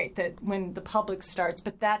you're right that when the public starts,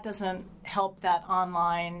 but that doesn't help that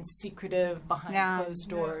online, secretive, behind closed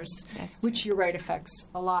doors, which you're right affects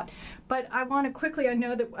a lot. But I want to quickly, I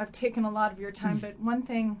know that I've taken a lot of your time, but one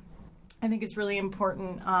thing I think is really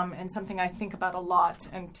important, and something I think about a lot,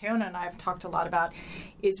 and Teona and I have talked a lot about,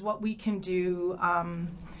 is what we can do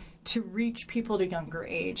to reach people at a younger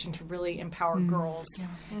age and to really empower girls.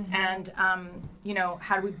 And,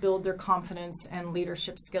 how do we build their confidence and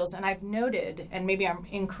leadership skills? And I've noted, and maybe I'm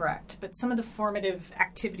incorrect, but some of the formative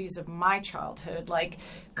activities of my childhood, like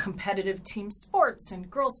competitive team sports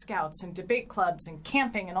and Girl Scouts and debate clubs and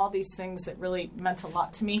camping and all these things that really meant a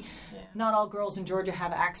lot to me. Not all girls in Georgia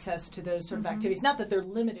have access to those sort of activities. Not that they're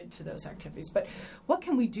limited to those activities, but what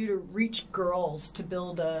can we do to reach girls to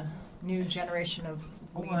build a new generation of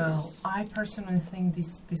leaders? Well, I personally think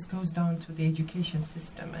this goes down to the education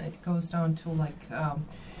system, and it goes down to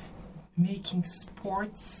making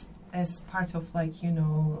sports as part of it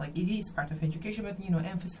is part of education, but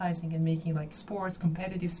emphasizing and making sports,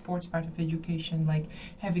 competitive sports part of education,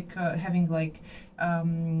 having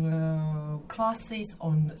classes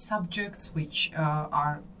on subjects which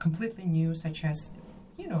are completely new, such as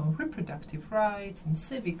reproductive rights and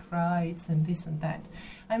civic rights and this and that.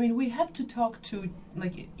 I mean, we have to talk to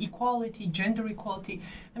equality, gender equality.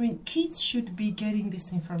 I mean, kids should be getting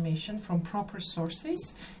this information from proper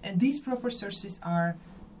sources, and these proper sources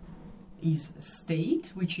is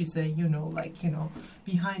state, which is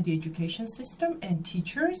behind the education system, and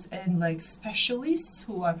teachers and specialists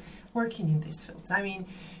who are working in these fields. I mean,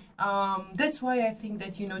 that's why I think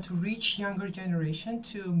that, to reach younger generation,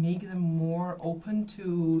 to make them more open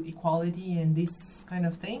to equality and these kind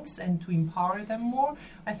of things, and to empower them more,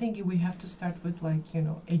 I think we have to start with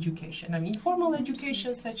education. I mean, formal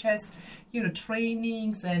education such as,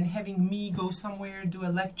 trainings and having me go somewhere, do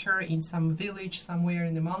a lecture in some village somewhere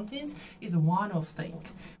in the mountains is a one-off thing.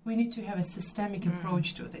 We need to have a systemic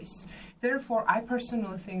approach to this. Therefore, I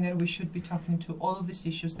personally think that we should be talking to all of these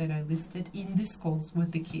issues that I listed in the schools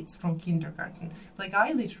with the kids from kindergarten.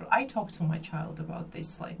 I talk to my child about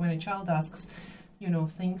this. When a child asks,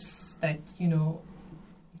 things that,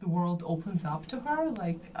 the world opens up to her.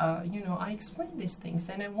 Like, I explain these things,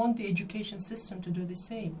 and I want the education system to do the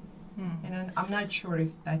same. And I'm not sure if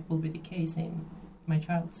that will be the case in my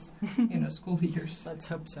child's, school years. Let's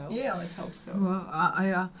hope so. Yeah, let's hope so. Well,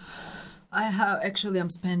 I'm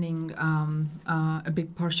spending a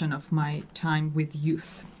big portion of my time with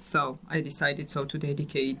youth. So I decided to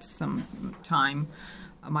dedicate some time,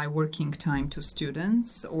 my working time, to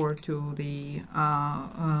students or to the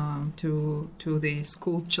to the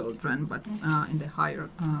school children, but in the higher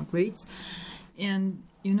grades. And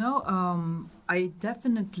I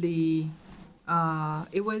definitely.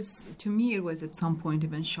 It was at some point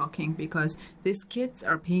even shocking, because these kids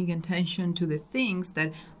are paying attention to the things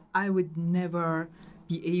that I would never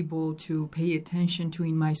be able to pay attention to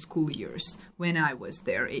in my school years when I was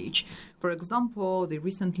their age. For example,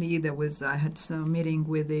 I had a meeting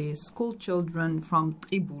with the school children from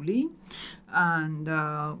Tribuli, and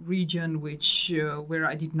a region where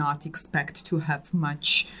I did not expect to have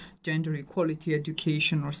much gender equality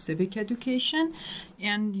education or civic education.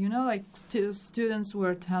 And students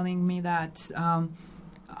were telling me that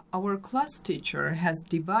our class teacher has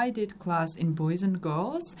divided class in boys and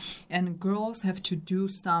girls, and girls have to do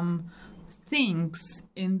some things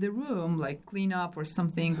in the room, like clean up or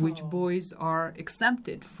something, which boys are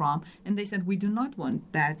exempted from. And they said, we do not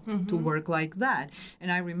want that to work like that.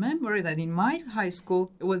 And I remember that in my high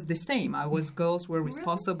school, it was the same. Girls were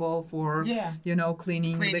responsible for,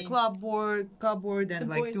 cleaning the cupboard and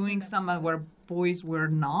like doing some where boys were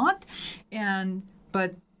not.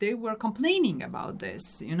 But they were complaining about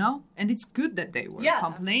this, and it's good that they were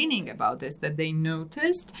complaining about this, that they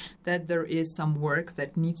noticed that there is some work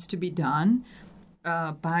that needs to be done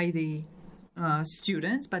by the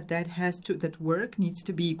students, but that work needs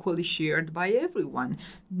to be equally shared by everyone,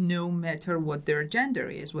 no matter what their gender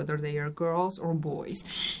is, whether they are girls or boys.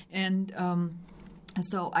 And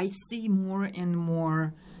so I see more and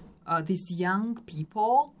more these young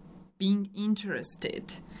people being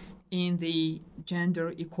interested in the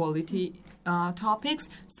gender equality topics,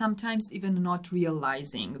 sometimes even not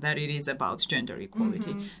realizing that it is about gender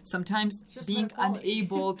equality. Sometimes being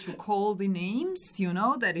unable to call the names,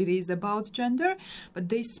 that it is about gender, but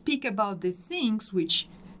they speak about the things which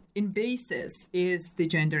in basis is the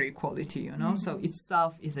gender equality, so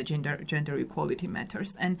itself is a gender equality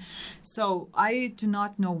matters. And so I do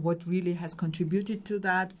not know what really has contributed to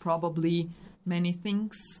that. Probably many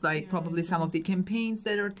things, like probably some of the campaigns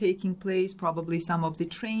that are taking place, probably some of the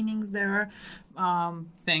trainings there,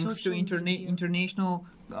 thanks to international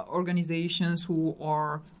organizations who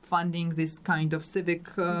are funding this kind of civic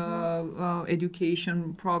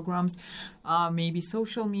education programs, maybe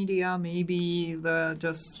social media, maybe the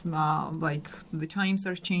times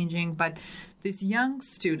are changing, but these young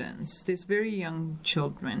students, these very young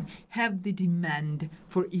children, have the demand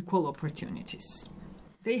for equal opportunities.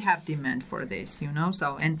 They have demand for this,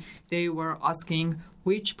 so, and they were asking,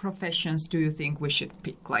 which professions do you think we should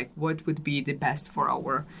pick? Like, what would be the best for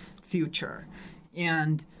our future?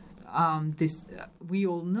 And we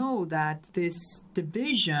all know that this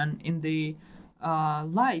division in the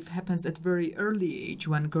life happens at very early age,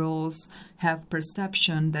 when girls have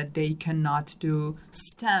perception that they cannot do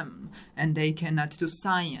STEM and they cannot do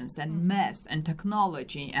science and math and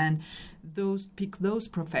technology, and pick those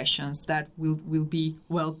professions that will be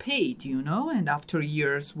well paid, and after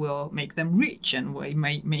years will make them rich and will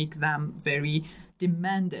make them very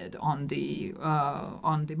demanded on the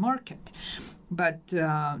market. But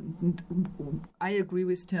I agree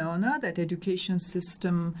with Teona that education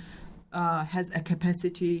system has a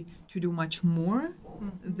capacity to do much more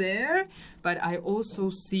there, but I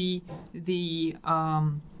also see the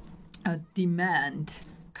demand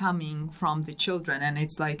coming from the children, and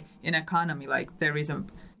it's like in economy, like there is a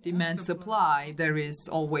demand supply, there is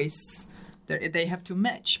always they have to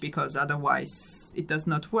match, because otherwise it does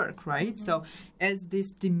not work, right? So as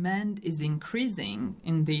this demand is increasing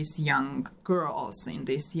in these young girls, in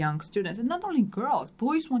these young students, and not only girls,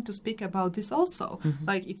 boys want to speak about this also.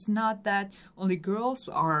 Like, it's not that only girls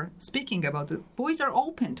are speaking about it. Boys are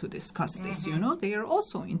open to discuss this, they are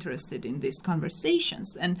also interested in these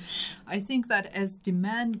conversations. And I think that as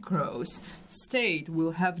demand grows, state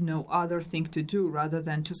will have no other thing to do rather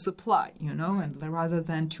than to supply, and rather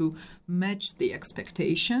than to match the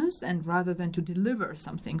expectations, and rather than to deliver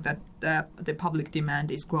something that the public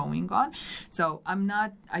demand is growing on. So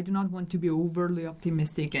I do not want to be overly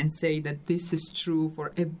optimistic and say that this is true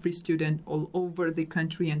for every student all over the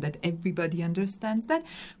country and that everybody understands that.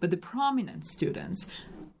 But the prominent students,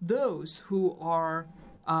 those who are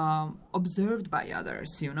observed by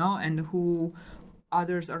others, and who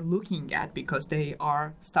others are looking at because they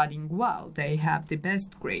are studying well. They have the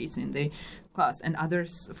best grades in the class, and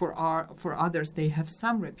others for others they have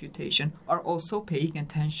some reputation, are also paying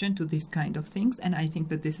attention to these kind of things. And I think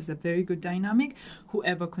that this is a very good dynamic.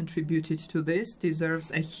 Whoever contributed to this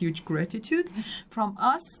deserves a huge gratitude from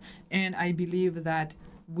us, and I believe that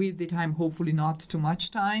with the time, hopefully not too much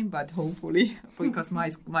time, but hopefully, because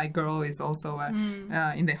my girl is also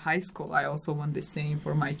in the high school, I also want the same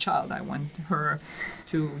for my child. I want her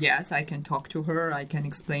to, yes, I can talk to her, I can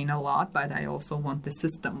explain a lot, but I also want the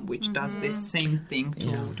system which does this same thing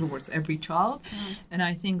towards every child. And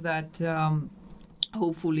I think that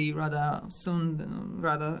hopefully rather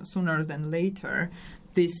sooner than later,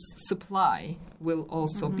 this supply will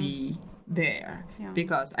also be there,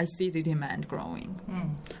 because I see the demand growing.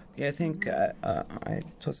 Yeah, I think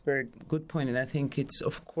it was a very good point, and I think it's,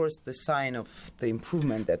 of course, the sign of the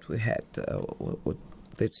improvement that we had with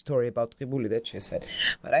the story about Rivuli that she said.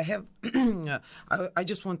 But I have, I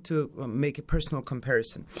just want to make a personal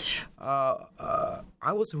comparison.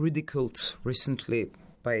 I was ridiculed recently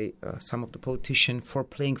by some of the politicians for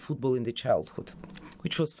playing football in the childhood,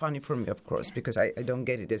 which was funny for me, of course, because I don't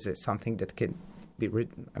get it as something that can be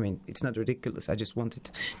written. I mean, it's not ridiculous. I just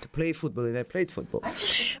wanted to play football, and I played football.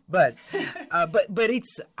 But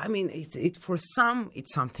it's, I mean, it for some,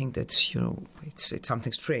 it's something that, you know, it's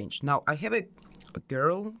something strange. Now, I have a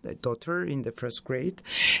daughter in the first grade,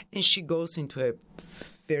 and she goes into a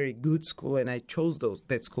very good school, and I chose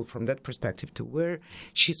that school from that perspective, to where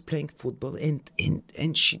she's playing football,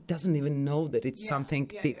 and she doesn't even know that it's something.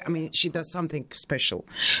 I mean, she does something special,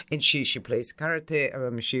 and she plays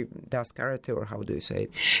karate. She does karate, or how do you say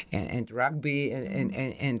it, and rugby,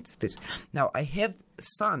 and this. Now I have a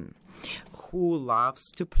son who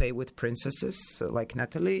loves to play with princesses like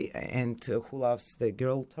Natalie, and who loves the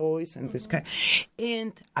girl toys and this kind.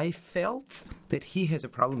 And I felt that he has a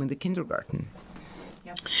problem in the kindergarten.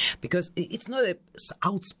 Because it's not an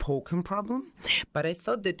outspoken problem, but I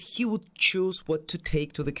thought that he would choose what to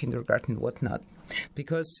take to the kindergarten, what not,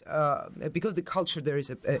 because the culture there is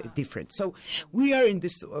a different. So we are in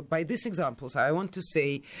this, by these examples, I want to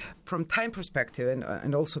say, from time perspective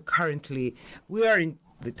and also currently, we are in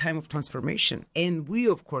the time of transformation. And we,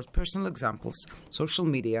 of course, personal examples, social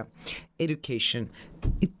media, education,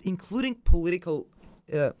 including political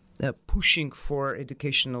pushing for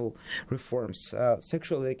educational reforms,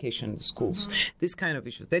 sexual education in schools, this kind of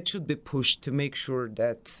issues, that should be pushed to make sure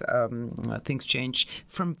that things change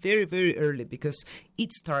from very, very early, because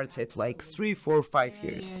it starts at like 3, 4, 5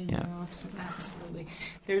 years. Yeah. Absolutely.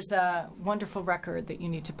 There's a wonderful record that you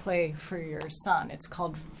need to play for your son. It's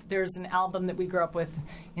called, there's an album that we grew up with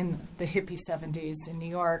in the hippie 70s in New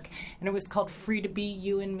York, and it was called Free to Be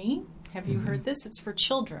You and Me. Have you heard this? It's for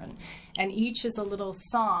children. And each is a little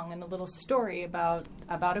song and a little story about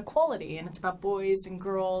equality. And it's about boys and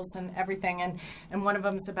girls and everything. And one of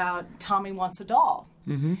them is about Tommy wants a doll.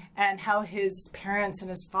 And how his parents and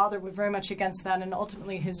his father were very much against that. And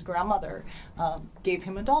ultimately his grandmother gave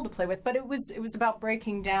him a doll to play with. But it was about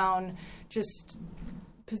breaking down just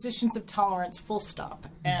positions of tolerance, full stop.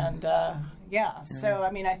 And so,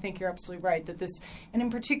 I mean, I think you're absolutely right that this, and in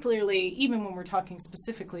particularly, even when we're talking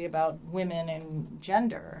specifically about women and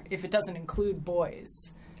gender, if it doesn't include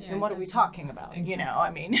boys, then what are we talking about? Exactly. You know, I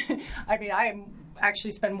mean, I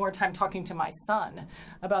actually spend more time talking to my son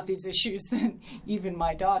about these issues than even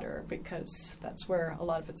my daughter, because that's where a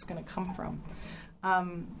lot of it's going to come from.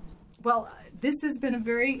 Well, this has been a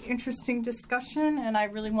very interesting discussion, and I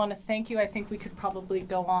really want to thank you. I think we could probably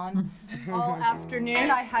go on all afternoon.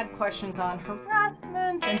 I had questions on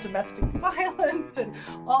harassment and domestic violence and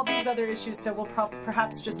all these other issues, so we'll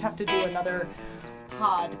perhaps just have to do another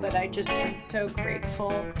pod. But I just am so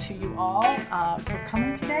grateful to you all for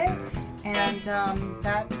coming today, and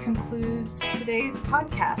that concludes today's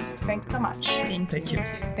podcast. Thanks so much. Thank you.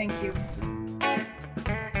 Thank you.